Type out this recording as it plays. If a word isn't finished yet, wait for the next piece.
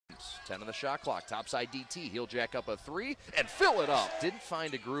Sims, 10 on the shot clock, topside DT. He'll jack up a 3 and fill it up. Didn't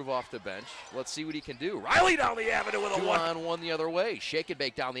find a groove off the bench. Let's see what he can do. Riley down the avenue with a 1-on-1 the other way. Shake and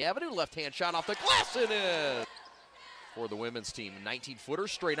bake down the avenue. Left-hand shot off the glass and in. For the women's team, 19-footer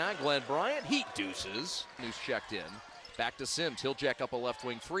straight on. Glenn Bryant, heat deuces. News checked in. Back to Sims. He'll jack up a left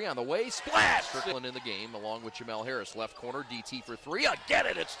wing 3 on the way. Splash! Strickland in the game along with Jamel Harris. Left corner, DT for 3. Again,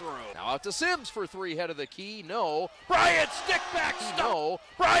 and it's through. Now out to Sims for 3. Head of the key. No. Bryant, stick back. No.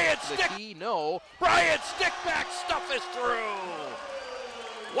 Bryant, stick. Key. No. Bryant, stick back. Stuff is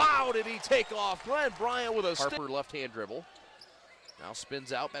through. Wow, did he take off? Glenn Bryant with a Harper left-hand dribble. Now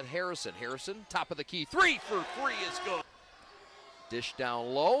spins out at Harrison. Harrison, top of the key. 3 for 3 is good. Dish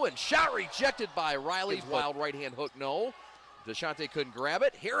down low, and shot rejected by Riley. Wild right-hand hook, no. DeShante couldn't grab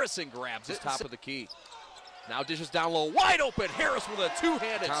it. Harrison grabs it, top of the key. Now dishes down low, wide open. Harris with a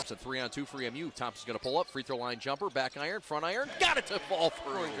two-handed. Thompson, 3-on-2 for EMU. Thompson's going to pull up, free throw line jumper, back iron, front iron. Got it to fall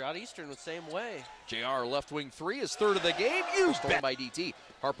through. Out Eastern the same way. JR left wing 3 is third of the game. Used by DT.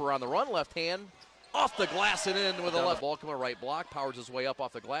 Harper on the run, left hand. Off the glass and in with a left. Ball coming right block, powers his way up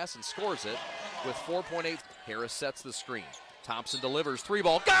off the glass and scores it with 4.8. Harris sets the screen. Thompson delivers,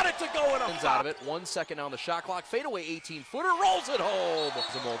 3-ball, got it to go and out of it. 1 second on the shot clock, fadeaway 18-footer, rolls it home.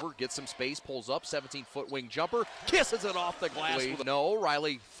 Him over, gets some space, pulls up, 17-foot wing jumper, kisses it off the glass. No,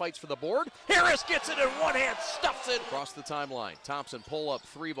 Riley fights for the board. Harris gets it in one hand, stuffs it across the timeline. Thompson pull up,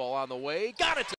 3-ball on the way, got it to